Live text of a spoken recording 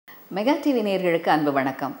Mega TV நேயர்களுக்கு அன்பு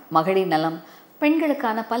வணக்கம். மகளிர் நலம்,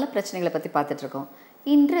 பெண்களுக்கான பல பிரச்சனைகளை பற்றி பார்த்துட்டு இருக்கோம்.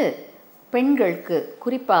 இன்று பெண்களுக்கு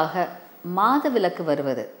குறிப்பாக மாதவிலக்கு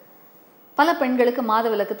வருவது, பல பெண்களுக்கு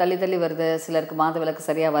மாதவிலக்கு தள்ளி தள்ளி வருது, சிலருக்கு மாதவிலக்கு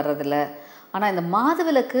சரியாக வர்றதில்ல. ஆனால் இந்த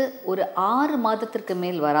மாதவிலக்கு ஒரு 6 மாதத்திற்கு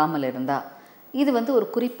மேல் வராமல் இருந்தால் இது ஒரு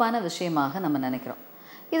குறிப்பான விஷயமாக நம்ம நினைக்கிறோம்.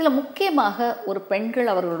 இதில் முக்கியமாக ஒரு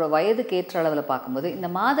பெண்கள் அவர்களோட வயதுக்கு ஏற்ற அளவில் பார்க்கும்போது இந்த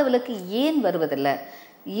மாதவிலக்கு ஏன் வருவதில்லை,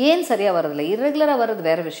 ஏன் சரியாக வர்றதில்லை, இர்ரெகுலராக வர்றது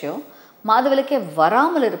வேறு விஷயம், மாதவிலக்கே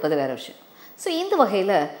வராமல் இருப்பது வேறு விஷயம். ஸோ இந்த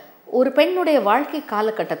வகையில் ஒரு பெண்ணுடைய வாழ்க்கை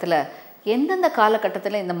காலகட்டத்தில் எந்தெந்த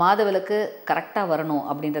காலகட்டத்தில் இந்த மாதவிலக்கு கரெக்டாக வரணும்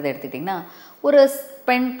அப்படின்றத எடுத்துக்கிட்டிங்கன்னா, ஒரு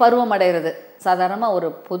பெண் பருவம் அடைகிறது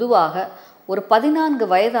சாதாரணமாக பொதுவாக ஒரு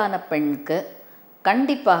 14 வயதான பெண்ணுக்கு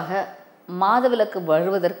கண்டிப்பாக மாதவிலக்கு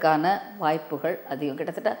வருவதற்கான வாய்ப்புகள் அதிகம்.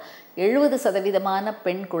 கிட்டத்தட்ட 70%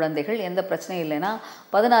 பெண் குழந்தைகள் எந்த பிரச்சனையும் இல்லைன்னா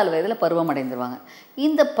 14 வயதில் பருவம் அடைந்துருவாங்க.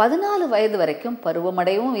 இந்த 14 வயது வரைக்கும்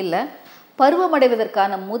பருவமடையவும் இல்லை,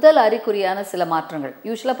 பருவமடைவதற்கான முதல் அறிகுறியான சில மாற்றங்கள்.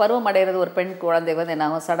 யூஸ்வலாக பருவம் அடைகிறது ஒரு பெண் குழந்தை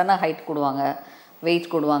என்னாகும், சடனாக ஹைட் கூடுவாங்க, வெயிட்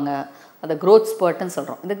கூடுவாங்க, அதை க்ரோத் ஸ்பர்ட்னு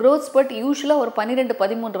சொல்கிறோம். இந்த க்ரோத் ஸ்பர்ட் யூஸ்வலாக ஒரு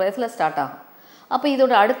 12-13 வயசில் ஸ்டார்ட் ஆகும். அப்போ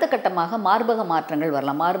இதோட அடுத்த கட்டமாக மார்பக மாற்றங்கள்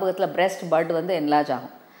வரலாம். மார்பகத்தில் பிரெஸ்ட் பட் என்லார்ஜ்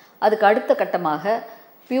ஆகும். அதுக்கு அடுத்த கட்டமாக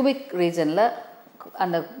பியூபிக் ரீஜனில்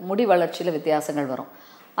அந்த முடி வளர்ச்சியில் வித்தியாசங்கள் வரும்.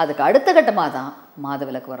 அதுக்கு அடுத்த கட்டமாக தான்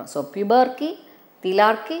மாதவிலக்கு வரும். ஸோ பியூபர்கி,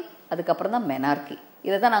 திலார்கி, அதுக்கப்புறம் தான் மெனார்கி.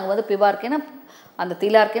 இதை தான் நாங்கள் பியூபர்கினா அந்த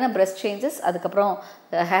திலார்கினா பிரெஸ்ட் சேஞ்சஸ், அதுக்கப்புறம்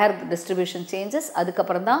ஹேர் டிஸ்ட்ரிபியூஷன் சேஞ்சஸ்,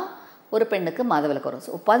 அதுக்கப்புறம் தான் ஒரு பெண்ணுக்கு மாதவிலக்கு வரும்.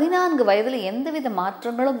 ஸோ 14 வயதில் எந்தவித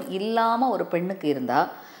மாற்றங்களும் இல்லாமல் ஒரு பெண்ணுக்கு இருந்தால்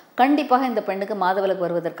கண்டிப்பாக இந்த பெண்ணுக்கு மாதவிலக்கு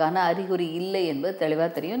வருவதற்கான அறிகுறி இல்லை என்பது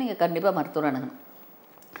தெளிவாக தெரியும். நீங்கள் கண்டிப்பாக மருத்துவர் அணுகணும்.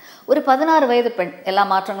 ஒரு 16 வயது பெண், எல்லா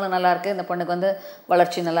மாற்றங்களும் நல்லாயிருக்கு, இந்த பொண்ணுக்கு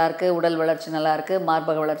வளர்ச்சி நல்லாயிருக்கு, உடல் வளர்ச்சி நல்லாயிருக்கு,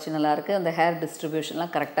 மார்பக வளர்ச்சி நல்லாயிருக்கு, இந்த ஹேர்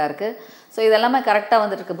டிஸ்ட்ரிபியூஷன்லாம் கரெக்டாக இருக்குது. ஸோ இதெல்லாமே கரெக்டாக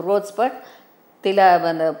வந்துட்டுருக்கு. க்ரோத் ஸ்பர்ட்,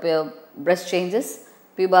 அந்த பிரெஸ்ட் சேஞ்சஸ்,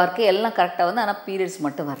 பியூபர்கி எல்லாம் கரெக்டாக ஆனால் பீரியட்ஸ்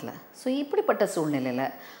மட்டும் வரல. ஸோ இப்படிப்பட்ட சூழ்நிலையில்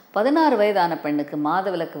 16 வயதான பெண்ணுக்கு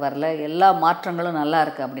மாதவிலக்கு வரல, எல்லா மாற்றங்களும் நல்லா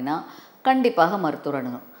இருக்குது அப்படின்னா கண்டிப்பாக மருத்துவர்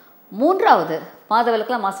அணுகணும். 3வது,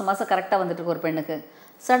 மாதவிலக்குலாம் மாதம் மாதம் கரெக்டாக வந்துட்டுருக்கு ஒரு பெண்ணுக்கு,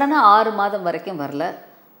 சடனாக 6 மாதம் வரைக்கும் வரல,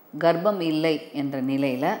 கர்ப்பம் இல்லை என்ற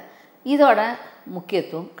நிலையில் இதோட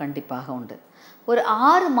முக்கியத்துவம் கண்டிப்பாக உண்டு. ஒரு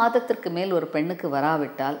 6 மாதத்திற்கு மேல் ஒரு பெண்ணுக்கு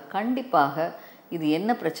வராவிட்டால் கண்டிப்பாக இது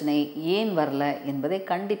என்ன பிரச்சனை, ஏன் வரல என்பதை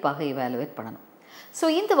கண்டிப்பாக இவாலுவேட் பண்ணணும். ஸோ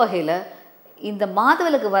இந்த வகையில் இந்த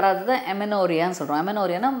மாதவிலக்கு வராது தான் எமெனோரியான்னு சொல்கிறோம்.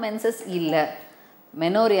 எமெனோரியானா மென்சஸ் இல்லை,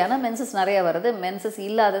 மெனோரியானா மென்சஸ் நிறையா வருது, மென்சஸ்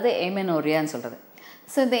இல்லாதது எமெனோரியான்னு சொல்கிறது.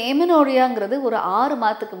 ஸோ இந்த எமெனோரியாங்கிறது ஒரு 6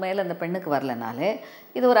 மாதத்துக்கு மேலே அந்த பெண்ணுக்கு வரலனாலே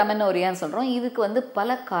இது ஒரு அமெனோரியான்னு சொல்கிறோம். இதுக்கு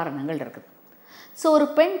பல காரணங்கள் இருக்குது. ஸோ ஒரு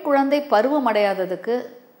பெண் குழந்தை பருவம் அடையாததுக்கு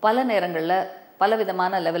பல நேரங்களில்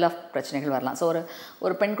பலவிதமான லெவல் ஆஃப் பிரச்சனைகள் வரலாம். ஸோ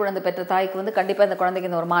ஒரு பெண் குழந்தை பெற்ற தாய்க்கு கண்டிப்பாக இந்த குழந்தைக்கு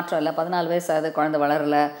இந்த ஒரு மாற்றம் இல்லை, 14 வயசு ஆகுது, குழந்தை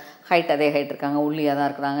வளரலை, ஹைட் அதே ஹைட் இருக்காங்க, உள்ளியாக தான்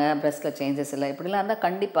இருக்கிறாங்க, பிரெஸ்ட்டில் சேஞ்சஸ் இல்லை, இப்படிலாம் இருந்தால்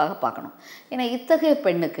கண்டிப்பாக பார்க்கணும். ஏன்னா இத்தகைய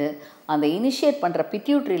பெண்ணுக்கு அந்த இனிஷியேட் பண்ணுற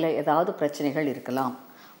பிட்யூட்ரியில் ஏதாவது பிரச்சனைகள் இருக்கலாம்.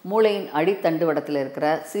 மூளையின் அடித்தண்டுவடத்தில் இருக்கிற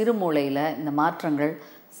சிறு மூளையில் இந்த மாற்றங்கள்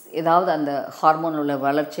ஏதாவது அந்த ஹார்மோன் உள்ள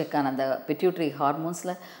வளர்ச்சிக்கான அந்த பிட்யூட்ரி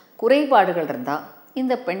ஹார்மோன்ஸில் குறைபாடுகள் இருந்தால்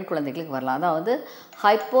இந்த பெண் குழந்தைகளுக்கு வரலாம். அதாவது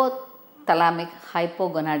ஹைப்போதலாமிக்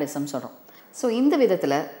ஹைப்போகொனாடிசம் சொல்கிறோம். ஸோ இந்த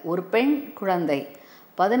விதத்தில் ஒரு பெண் குழந்தை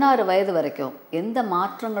 16 வயது வரைக்கும் எந்த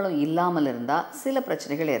மாற்றங்களும் இல்லாமல் இருந்தால் சில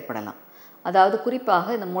பிரச்சனைகள் ஏற்படலாம். அதாவது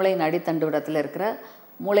குறிப்பாக இந்த மூளையின் அடித்தண்டுவடத்தில் இருக்கிற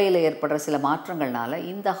மூளையில் ஏற்படுற சில மாற்றங்கள்னால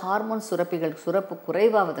இந்த ஹார்மோன் சுரப்பு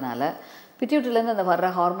குறைவாவதுனால பிட்யூட்ரிலேருந்து அந்த வர்ற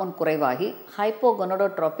ஹார்மோன் குறைவாகி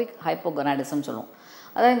ஹைப்போகொனடோட்ரோபிக் ஹைப்போகொனாடிசம் சொல்லுவோம்.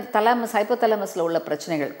 அதாவது இந்த ஹைப்போதலாமஸில் உள்ள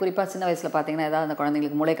பிரச்சனைகள், குறிப்பாக சின்ன வயசில் பார்த்திங்கன்னா ஏதாவது அந்த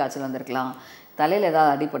குழந்தைங்களுக்கு மூளை காய்ச்சல் வந்திருக்கலாம், தலையில்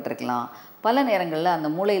ஏதாவது அடிபட்டிருக்கலாம், பல நேரங்களில் அந்த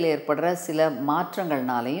மூளையில் ஏற்படுற சில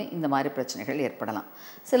மாற்றங்கள்னாலையும் இந்த மாதிரி பிரச்சனைகள் ஏற்படலாம்.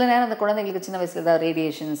 சில நேரம் அந்த குழந்தைங்களுக்கு சின்ன வயசில் ஏதாவது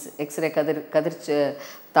ரேடியேஷன்ஸ், எக்ஸ்ரே கதிர்ச்சி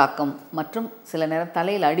தாக்கம், மற்றும் சில நேரம்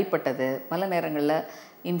தலையில் அடிப்பட்டது, பல நேரங்களில்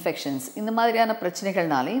இன்ஃபெக்ஷன்ஸ், இந்த மாதிரியான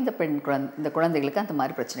பிரச்சனைகள்னாலே இந்த குழந்தைகளுக்கு அந்த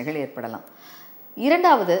மாதிரி பிரச்சனைகள் ஏற்படலாம்.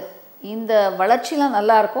 2வது, இந்த வளர்ச்சிலாம்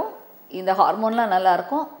நல்லாயிருக்கும், இந்த ஹார்மோன்லாம்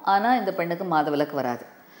நல்லாயிருக்கும், ஆனால் இந்த பெண்ணுக்கு மாதவிலக்கு வராது.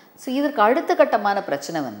 ஸோ இதற்கு அடுத்த கட்டமான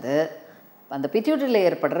பிரச்சனை அந்த பிட்யூட்ரியில்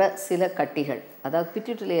ஏற்படுற சில கட்டிகள், அதாவது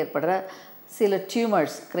பிட்யூட்ரியில் ஏற்படுற சில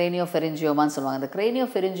டியூமர்ஸ், கிரேனியோஃபெரிஞ்சியோமான்னு சொல்லுவாங்க. அந்த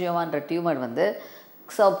கிரேனியோஃபெரிஞ்சியோமான்ற டியூமர்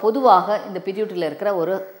பொதுவாக இந்த பிட்யூட்ரியில் இருக்கிற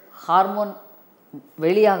ஒரு ஹார்மோன்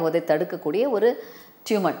வெளியாகுவதை தடுக்கக்கூடிய ஒரு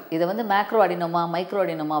டியூமர். இதை macro adenoma, micro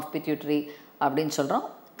adenoma of pituitary அப்படின்னு சொல்கிறோம்.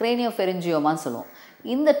 கிரேனியோஃபெரிஞ்சியோமான்னு சொல்லுவோம்.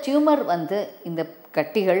 இந்த டியூமர் இந்த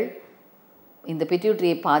கட்டிகள் இந்த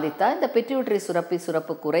பிட்யூட்ரியை பாதித்தால் இந்த பிட்யூட்ரி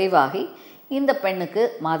சுரப்பு குறைவாகி இந்த பெண்ணுக்கு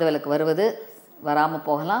மாதவிலக்கு வருவது வராமல்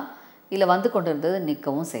போகலாம், இல்லை கொண்டு இருந்தது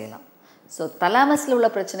நிற்கவும் செய்யலாம். ஸோ தலாமஸில் உள்ள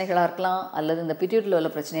பிரச்சனைகளாக இருக்கலாம், அல்லது இந்த பிட்யூட்ரியில்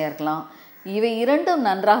உள்ள பிரச்சனையாக இருக்கலாம், இவை இரண்டும்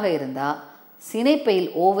நன்றாக இருந்தால் சினைப்பையில்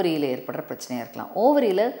ஓவரியில் ஏற்படுற பிரச்சனையாக இருக்கலாம்.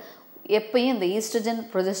 ஓவரியில் எப்பயும் இந்த ஈஸ்ட்ரஜன்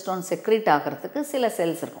ப்ரொஜெஸ்ட்ரான் செக்ரேட் ஆகிறதுக்கு சில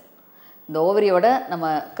செல்ஸ் இருக்கும். இந்த ஓவரியோட நம்ம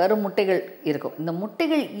கருமுட்டைகள் இருக்கும். இந்த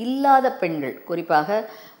முட்டைகள் இல்லாத பெண்கள், குறிப்பாக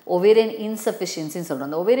ஒவேரியன் இன்சஃபிஷியன்சின்னு சொல்கிறோம்.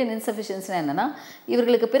 அந்த ஒவேரியன் இன்சஃபிஷியன்சினா என்னென்னா,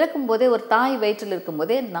 இவர்களுக்கு பிறக்கும் போதே ஒரு தாய் வயிற்றில்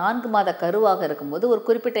இருக்கும்போதே 4 மாத கருவாக இருக்கும்போது ஒரு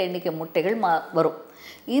குறிப்பிட்ட எண்ணிக்கை முட்டைகள் வரும்.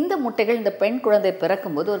 இந்த முட்டைகள் இந்த பெண் குழந்தை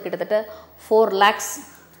பிறக்கும்போது ஒரு கிட்டத்தட்ட 4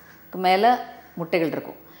 lakhsக்கு மேலே முட்டைகள்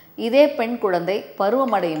இருக்கும். இதே பெண் குழந்தை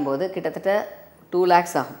பருவமடையும் போது கிட்டத்தட்ட 2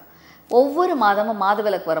 lakhs ஆகும். ஒவ்வொரு மாதமும்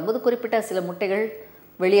மாதவிலக்கு வரும்போது குறிப்பிட்ட சில முட்டைகள்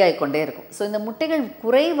வெளியாகிக்கொண்டே இருக்கும். ஸோ இந்த முட்டைகள்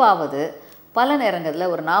குறைவாவது பல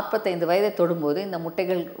நேரங்களில் ஒரு 45 வயதை தொடும்போது இந்த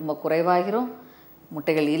முட்டைகள் ரொம்ப குறைவாகிரும்.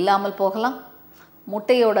 முட்டைகள் இல்லாமல் போகலாம்.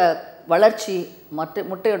 முட்டையோட வளர்ச்சி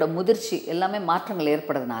முட்டையோட முதிர்ச்சி எல்லாமே மாற்றங்கள்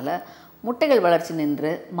ஏற்படுறதுனால முட்டைகள் வளர்ச்சி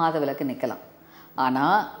நின்று மாதவிலக்கு நிற்கலாம்.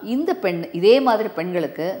 ஆனால் இந்த இதே மாதிரி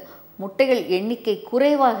பெண்களுக்கு முட்டைகள் எண்ணிக்கை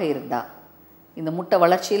குறைவாக இருந்தால், இந்த முட்டை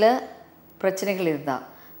வளர்ச்சியில் பிரச்சனைகள் இருந்தால்,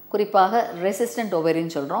 குறிப்பாக ரெசிஸ்டன்ட்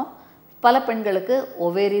ஓவேரின்னு சொல்கிறோம், பல பெண்களுக்கு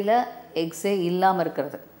ஒவேரியில் எக்ஸே இல்லாமல்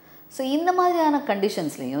இருக்கிறது. ஸோ இந்த மாதிரியான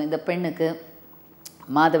கண்டிஷன்ஸ்லேயும் இந்த பெண்ணுக்கு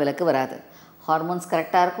மாதவிலக்கு வராது. ஹார்மோன்ஸ்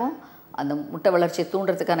கரெக்டாக இருக்கும், அந்த முட்டை வளர்ச்சியை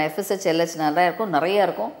தூண்டுறதுக்கான FSH LH நிறையா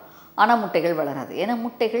இருக்கும். ஆனால் முட்டைகள் வளராது. ஏன்னா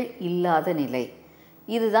முட்டைகள் இல்லாத நிலை.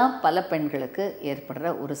 இதுதான் பல பெண்களுக்கு ஏற்படுற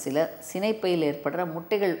ஒரு சில சினைப்பையில் ஏற்படுற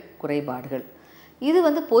முட்டைகள் குறைபாடுகள். இது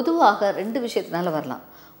பொதுவாக 2 விஷயத்தினால வரலாம்.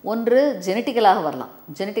 ஒன்று ஜெனட்டிக்கலாக வரலாம்.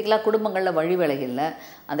 ஜெனட்டிக்கலாக குடும்பங்களில் வழிவகைகளில்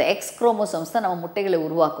அந்த எக்ஸ் குரோமோசோம்ஸ் தான் நம்ம முட்டைகளை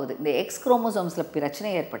உருவாக்குவது. இந்த எக்ஸ் குரோமோசோம்ஸில்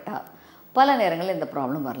பிரச்சனை ஏற்பட்டால் பல நேரங்களில் இந்த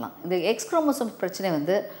ப்ராப்ளம் வரலாம். இந்த எக்ஸ் குரோமோசோம்ஸ் பிரச்சனை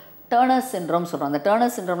டர்னர் சிண்ட்ரோம் சொல்கிறோம். அந்த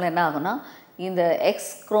டர்னர் சிண்ட்ரோமில் என்ன ஆகும்னா, இந்த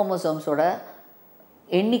எக்ஸ் குரோமோசோம்ஸோட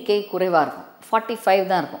எண்ணிக்கை குறைவாக இருக்கும். 45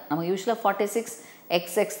 தான் இருக்கும். நம்ம யூஸ்வலாக 46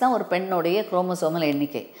 XX தான் ஒரு பெண்ணுடைய குரோமோசோமல்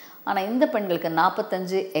எண்ணிக்கை. ஆனால் இந்த பெண்களுக்கு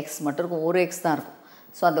 45 X மட்டும் இருக்கும், 1 X தான் இருக்கும்.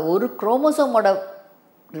 ஸோ அந்த ஒரு குரோமோசோமோட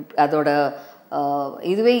அதோட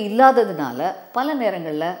இதுவே இல்லாததுனால பல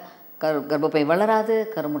நேரங்களில் கர்ப்பப்பை வளராது,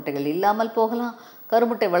 கருமுட்டைகள் இல்லாமல் போகலாம்.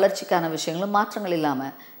 கருமுட்டை வளர்ச்சிக்கான விஷயங்களும் மாற்றங்கள்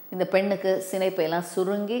இல்லாமல் இந்த பெண்ணுக்கு சினைப்பையெல்லாம்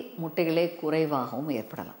சுருங்கி முட்டைகளே குறைவாகவும்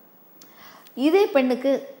ஏற்படலாம். இதே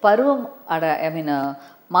பெண்ணுக்கு பருவம்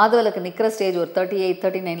மாதவிலக்கு நிற்கிற ஸ்டேஜ் ஒரு 38,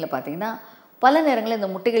 39 பார்த்தீங்கன்னா பல நேரங்களில்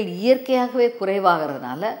இந்த முட்டைகள் இயற்கையாகவே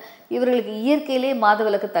குறைவாகிறதுனால இவர்களுக்கு இயற்கையிலே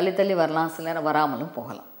மாதவிலக்கு தள்ளி வரலாம், சில நேரம் வராமலும்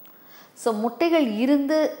போகலாம். ஸோ முட்டைகள்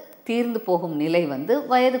இருந்து தீர்ந்து போகும் நிலை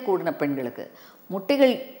வயது கூடின பெண்களுக்கு.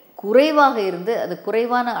 முட்டைகள் குறைவாக இருந்து அது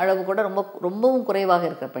குறைவான அளவு கூட ரொம்பவும் குறைவாக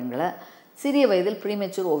இருக்கிற பெண்களை சிறிய வயதில்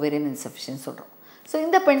ப்ரீமெச்சூர் ஓவேரியன் இன்சஃபிஷியன்ஸ் சொல்கிறோம். ஸோ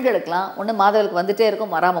இந்த பெண்களுக்கெலாம் ஒன்று மாதவிலக்கு வந்துகிட்டே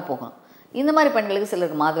இருக்கும், வராமல் போகணும். இந்த மாதிரி பெண்களுக்கு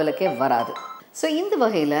சிலருக்கு மாதவிலக்கே வராது. ஸோ இந்த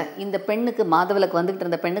வகையில் இந்த பெண்ணுக்கு மாதவிலக்கு வந்துக்கிட்டு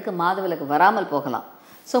இருந்த பெண்ணுக்கு மாதவிலக்கு வராமல் போகலாம்.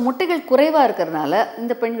 ஸோ முட்டைகள் குறைவாக இருக்கிறதுனால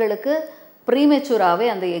இந்த பெண்களுக்கு ப்ரீமெச்சூராகவே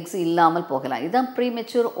அந்த எக்ஸ் இல்லாமல் போகலாம். இதுதான்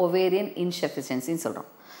ப்ரீமெச்சூர் ஓவேரியன் இன்சஃபிஷியன்சின்னு சொல்கிறோம்.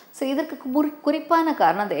 ஸோ இதற்கு குறிப்பான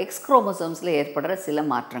காரணம் அந்த எக்ஸ் குரோமோசோம்ஸில் ஏற்படுற சில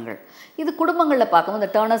மாற்றங்கள். இது குடும்பங்களில் பார்க்கும்போது இந்த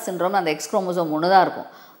டர்னர் சிண்ட்ரோம் அந்த எக்ஸ் குரோமோசோம் ஒன்று தான் இருக்கும்.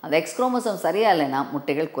 அந்த எக்ஸ் குரோமோசோம் சரியாக இல்லைன்னா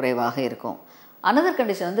முட்டைகள் குறைவாக இருக்கும். Another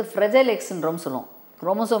condition fragile X syndrome சொல்லுவோம்.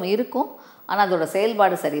 குரோமோசோம் இருக்கும், ஆனால் அதோட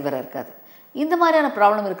செயல்பாடு சரிவர இருக்காது. இந்த மாதிரியான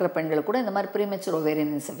ப்ராப்ளம் இருக்கிற பெண்களுக்கு கூட இந்த மாதிரி ப்ரீமெச்சூர்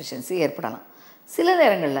ஓவேரியன் இன்சஃபிஷியன்சி ஏற்படலாம். சில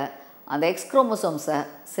நேரங்களில் அந்த எக்ஸ் குரோமோசோம்ஸை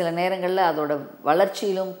சில நேரங்களில் அதோட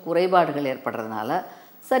வளர்ச்சியிலும் குறைபாடுகள் ஏற்படுறதுனால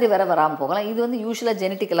சரி வராமல் போகலாம். இது யூஸ்வலாக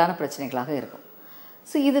ஜெனட்டிக்கலான பிரச்சனைகளாக இருக்கும்.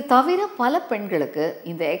 ஸோ இது தவிர பல பெண்களுக்கு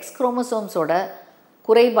இந்த எக்ஸ் குரோமோசோம்ஸோட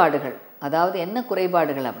குறைபாடுகள், அதாவது என்ன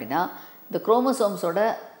குறைபாடுகள் அப்படின்னா, இந்த குரோமோசோம்ஸோட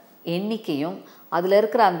எண்ணிக்கையும் அதில்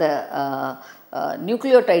இருக்கிற அந்த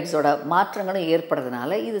நியூக்ளியோடைட்ஸோட மாற்றங்களும்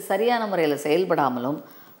ஏற்படுறதுனால இது சரியான முறையில் செயல்படாமலும்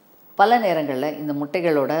பல நேரங்களில் இந்த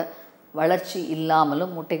முட்டைகளோட வளர்ச்சி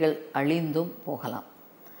இல்லாமலும் முட்டைகள் அழிந்தும் போகலாம்.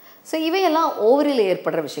 ஸோ இவையெல்லாம் ஓவரியில்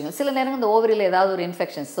ஏற்படுற விஷயங்கள். சில நேரம் இந்த ஓவரியில் ஏதாவது ஒரு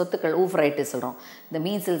இன்ஃபெக்ஷன்ஸ், சொத்துக்கள், ஊஃப்ரைட்டிஸ் சொல்கிறோம், இந்த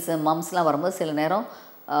மீசில்ஸு மம்ஸ்லாம் வரும்போது சில நேரம்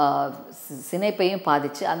சினைப்பையும்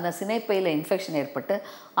பாதித்து அந்த சினைப்பையில் இன்ஃபெக்ஷன் ஏற்பட்டு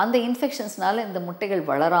அந்த இன்ஃபெக்ஷன்ஸ்னால இந்த முட்டைகள்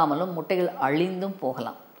வளராமலும் முட்டைகள் அழிந்தும்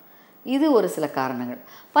போகலாம். இது ஒரு சில காரணங்கள்.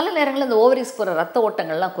 பல நேரங்களில் இந்த ஓவரிஸ் போகிற ரத்த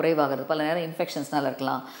ஓட்டங்கள்லாம் குறைவாகிறது. பல நேரம் இன்ஃபெக்ஷன்ஸ்னால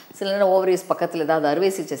இருக்கலாம், சில நேரம் ஓவரிஸ் பக்கத்தில் ஏதாவது அறுவை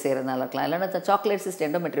சிகிச்சை செய்கிறதுனால இருக்கலாம், இல்லைன்னா சாக்லேட் சிஸ்ட்,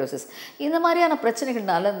 எண்டோமெட்ரியோசிஸ், இந்த மாதிரியான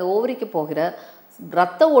பிரச்சனைகள்னால இந்த ஓவரிக்கு போகிற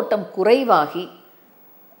ரத்த ஓட்டம் குறைவாகி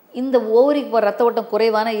இந்த ஓவரிக்கு போகிற ரத்த ஓட்டம்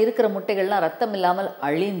குறைவான இருக்கிற முட்டைகள்லாம் ரத்தம் இல்லாமல்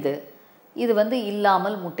அழிந்து இது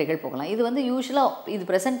இல்லாமல் முட்டைகள் போகலாம். இது யூஸ்வலாக இது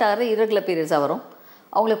ப்ரெசென்ட் ஆகிற இரகுலர் பீரியட்ஸாக வரும்.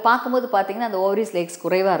 அவங்களுக்கு பார்க்கும்போது பார்த்திங்கன்னா அந்த ஓவரிஸ் லெக்ஸ்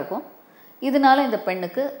குறைவாக இருக்கும். இதனால் இந்த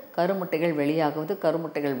பெண்ணுக்கு கருமுட்டைகள் வெளியாகுவது,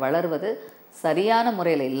 கருமுட்டைகள் வளர்வது சரியான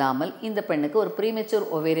முறையில் இல்லாமல் இந்த பெண்ணுக்கு ஒரு ப்ரீமெச்சூர்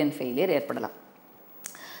ஓவேரியன் ஃபெயிலியர் ஏற்படலாம்.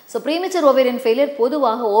 ஸோ ப்ரீமெச்சூர் ஓவேரியன் ஃபெயிலியர்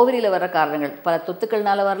பொதுவாக ஓவரியில் வர காரணங்கள் பல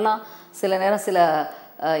தொத்துக்கள்னால வரலாம். சில நேரம் சில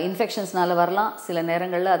இன்ஃபெக்ஷன்ஸ்னால வரலாம், சில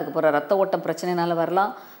நேரங்களில் அதுக்கப்புறம் ரத்த ஓட்டம் பிரச்சனைனால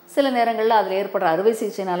வரலாம், சில நேரங்களில் அதில் ஏற்படுற அறுவை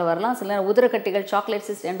சிகிச்சைனால் வரலாம், சில நேரம் உதிரக்கட்டிகள், சாக்லேட்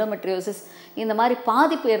சிஸ்ட், எண்டோமெட்ரியோசிஸ் இந்த மாதிரி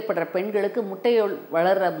பாதிப்பு ஏற்படுற பெண்களுக்கு முட்டையோல்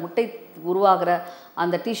வளர்கிற முட்டை உருவாகிற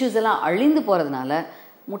அந்த டிஷ்யூஸ் எல்லாம் அழிந்து போகிறதுனால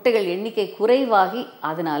முட்டைகள் எண்ணிக்கை குறைவாகி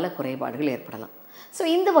அதனால் குறைபாடுகள் ஏற்படலாம். ஸோ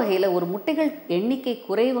இந்த வகையில் ஒரு முட்டைகள் எண்ணிக்கை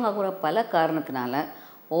குறைவாகிற பல காரணத்தினால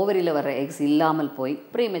ஓவரியில் வர எக்ஸ் இல்லாமல் போய்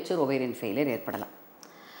ப்ரீமெச்சூர் ஓவேரியன் ஃபெயிலியர் ஏற்படலாம்.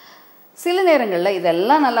 சில நேரங்களில்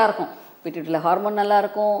இதெல்லாம் நல்லாயிருக்கும், பிட்யூட்டரியில் ஹார்மோன்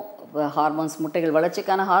நல்லாயிருக்கும், ஹார்மோன்ஸ் முட்டைகள்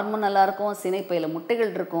வளர்ச்சிக்கான ஹார்மோன் நல்லாயிருக்கும், சினைப்பையில்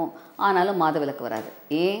முட்டைகள் இருக்கும், ஆனாலும் மாதவிலக்கு வராது.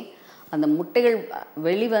 ஏன்? அந்த முட்டைகள்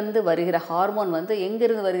வெளிவந்து வருகிற ஹார்மோன் வந்து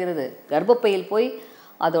எங்கேருந்து வருகிறது? கர்ப்பப்பையில் போய்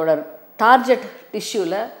அதோட டார்கெட்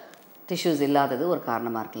டிஷ்யூஸ் இல்லாதது ஒரு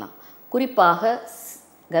காரணமாக இருக்கலாம். குறிப்பாக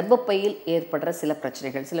கர்ப்பப்பையில் ஏற்படுற சில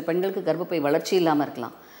பிரச்சனைகள், சில பெண்களுக்கு கர்ப்பப்பை வளர்ச்சி இல்லாமல்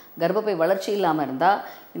இருக்கலாம். கர்ப்பப்பை வளர்ச்சி இல்லாமல் இருந்தால்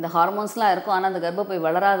இந்த ஹார்மோன்ஸ்லாம் இருக்கும், ஆனால் அந்த கர்ப்பப்பை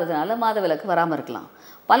வளராததுனால மாதவிலக்கு வராமல் இருக்கலாம்.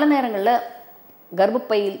 பல நேரங்களில்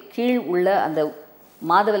கர்ப்பப்பையில் கீழ் உள்ள அந்த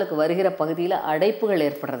மாதவிலக்கு வருகிற பகுதியில் அடைப்புகள்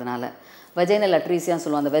ஏற்படுறதுனால வெஜைனல் அட்ரீசியான்னு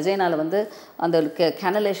சொல்லுவோம். அந்த வெஜைனால் வந்து அந்த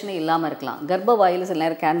கேனலேஷனே இல்லாமல் இருக்கலாம். கர்ப்ப வாயில் சில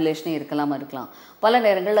நேரம் கேனலேஷனே இருக்கலாம். பல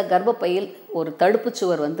நேரங்களில் கர்ப்பப்பையில் ஒரு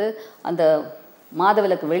தடுப்புச்சுவர் வந்து அந்த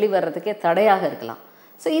மாதவிலக்கு வெளிவரத்துக்கே தடையாக இருக்கலாம்.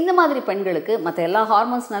 ஸோ இந்த மாதிரி பெண்களுக்கு மற்ற எல்லா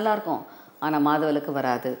ஹார்மோன்ஸ் நல்லாயிருக்கும், ஆனால் மாதவிலக்கு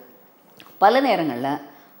வராது. பல நேரங்களில்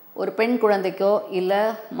ஒரு பெண் குழந்தைக்கோ இல்லை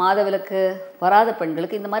மாதவிலக்கு வராத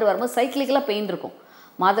பெண்களுக்கு இந்த மாதிரி வரும்போது சைக்கிளிக்கலாக பெயின் இருக்கும்.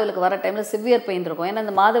 மாதவிலக்கு வர டைமில் சிவியர் பெயின் இருக்கும். ஏன்னா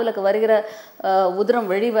இந்த மாதவிலக்கு வருகிற உதிரம்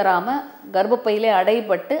வெளிவராமல் கர்ப்பப்பையிலே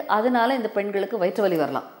அடைபட்டு அதனால் இந்த பெண்களுக்கு வயிற்று வலி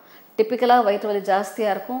வரலாம். டிப்பிக்கலாக வயிற்று வலி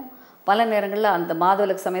ஜாஸ்தியாக இருக்கும். பல நேரங்களில் அந்த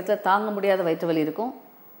மாதவிலக்கு சமயத்தில் தாங்க முடியாத வயிற்று வலி இருக்கும்.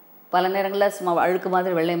 பல நேரங்களில் சும்மா அழுக்கு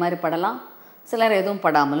மாதிரி வெள்ளை மாதிரி படலாம், சில நேரம் எதுவும்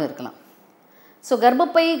படாமலும் இருக்கலாம். ஸோ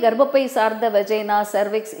கர்ப்பப்பை சார்ந்த வெஜைனா,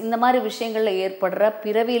 சர்விக்ஸ் இந்த மாதிரி விஷயங்களில் ஏற்படுற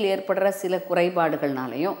பிறவியில் ஏற்படுற சில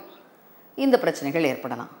குறைபாடுகள்னாலையும் இந்த பிரச்சனைகள்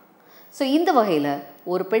ஏற்படலாம். ஸோ இந்த வகையில்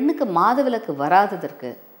ஒரு பெண்ணுக்கு மாதவிலக்கு வராததற்கு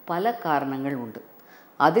பல காரணங்கள் உண்டு.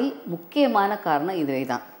 அதில் முக்கியமான காரணம் இதுவே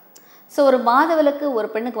தான். ஸோ ஒரு மாதவிலக்கு ஒரு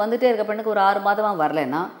பெண்ணுக்கு வந்துகிட்டே இருக்க பெண்ணுக்கு ஒரு 6 மாதமாக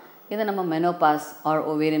வரலைன்னா இதை நம்ம மெனோபாஸ் ஆர்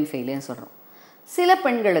ஓவேரியன் ஃபெயிலியர்னு சொல்கிறோம். சில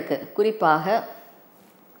பெண்களுக்கு குறிப்பாக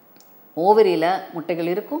ஓவரியில் முட்டைகள்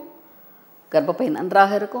இருக்கும், கர்ப்பப்பை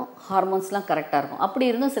நன்றாக இருக்கும், ஹார்மோன்ஸ்லாம் கரெக்டாக இருக்கும். அப்படி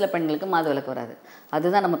இருந்தும் சில பெண்களுக்கு மாதவிலக்கு வராது.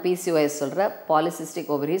 அதுதான் நம்ம PCOS சொல்கிற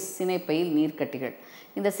பாலிசிஸ்டிக் ஓவரிஸ், சினைப்பையில் நீர்க்கட்டிகள்.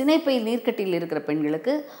 இந்த சினைப்பையில் நீர்க்கட்டியில் இருக்கிற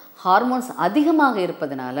பெண்களுக்கு ஹார்மோன்ஸ் அதிகமாக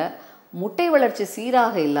இருப்பதனால முட்டை வளர்ச்சி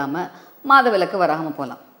சீராக இல்லாமல் மாதவிலக்கு வராமல்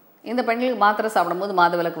போகலாம். இந்த பெண்களுக்கு மாத்திரை சாப்பிடும்போது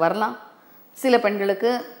மாதவிலக்கு வரலாம். சில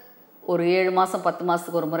பெண்களுக்கு ஒரு 7 மாதம் 10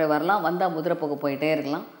 மாதத்துக்கு ஒரு முறை வரலாம், வந்தால் முதிரப்போக்கு போயிட்டே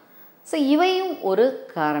இருக்கலாம். ஸோ இவையும் ஒரு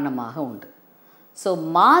காரணமாக உண்டு. ஸோ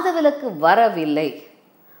மாதவிலக்கு வரவில்லை,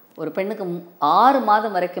 ஒரு பெண்ணுக்கு 6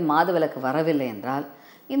 மாதம் வரைக்கும் மாதவிலக்கு வரவில்லை என்றால்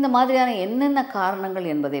இந்த மாதிரியான என்னென்ன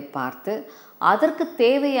காரணங்கள் என்பதை பார்த்து அதற்கு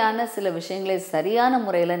தேவையான சில விஷயங்களை சரியான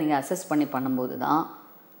முறையில் நீங்கள் அசஸ் பண்ணும்போது தான்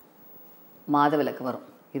மாதவிலக்கு வரும்.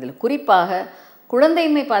 இதில் குறிப்பாக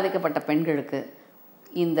குழந்தையின்மை பாதிக்கப்பட்ட பெண்களுக்கு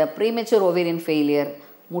இந்த ப்ரீமெச்சூர் ஓவேரியன் ஃபெயிலியர்,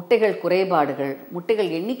 முட்டைகள் குறைபாடுகள், முட்டைகள்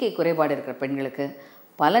எண்ணிக்கை குறைபாடு இருக்கிற பெண்களுக்கு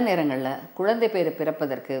பல நேரங்களில் குழந்தை பேறு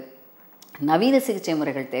பிறப்பதற்கு நவீன சிகிச்சை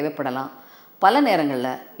முறைகள் தேவைப்படலாம். பல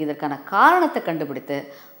நேரங்களில் இதற்கான காரணத்தை கண்டுபிடித்து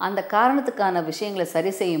அந்த காரணத்துக்கான விஷயங்களை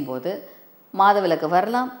சரி செய்யும் போது மாதவிலக்கு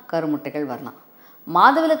வரலாம், கருமுட்டைகள் வரலாம்.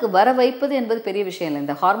 மாதவிலக்கு வர வைப்பது என்பது பெரிய விஷயம் இல்லை.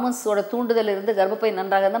 இந்த ஹார்மோன்ஸோட தூண்டுதல் இருந்து கர்ப்பப்பை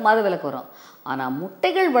நன்றாக இருந்தால் மாதவிலக்கு வரும். ஆனால்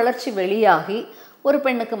முட்டைகள் வளர்ச்சி வெளியாகி ஒரு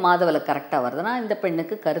பெண்ணுக்கு மாதவிலக்கு கரெக்டாக வருதுன்னா இந்த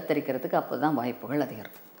பெண்ணுக்கு கருத்தரிக்கிறதுக்கு அப்போ தான் வாய்ப்புகள்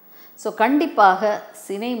அதிகம். ஸோ கண்டிப்பாக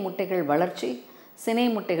சினை முட்டைகள் வளர்ச்சி, சினை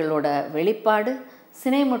முட்டைகளோட வெளிப்பாடு,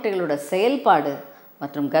 சினை முட்டைகளோட செயல்பாடு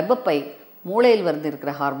மற்றும் கர்ப்பப்பை, மூளையில் வந்து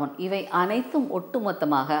இருக்கிற ஹார்மோன் இவை அனைத்தும்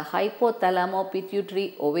ஒட்டுமொத்தமாக ஹைப்போதலாமோ பிட்யூட்டரி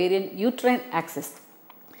ஓவேரியன் யூட்ரைன் ஆக்சிஸ்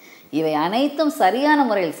இவை அனைத்தும் சரியான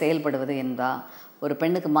முறையில் செயல்படுவது என்றால் ஒரு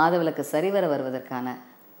பெண்ணுக்கு மாதவிலக்கு சரிவர வருவதற்கான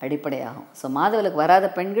அடிப்படையாகும். ஸோ மாதவிலக்கு வராத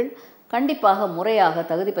பெண்கள் கண்டிப்பாக முறையாக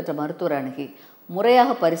தகுதி பெற்ற மருத்துவரை அணுகி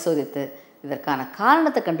முறையாக பரிசோதித்து இதற்கான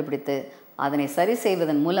காரணத்தை கண்டுபிடித்து அதனை சரி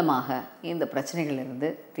செய்வதன் மூலமாக இந்த பிரச்சனைகளிலிருந்து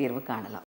தீர்வு காணலாம்.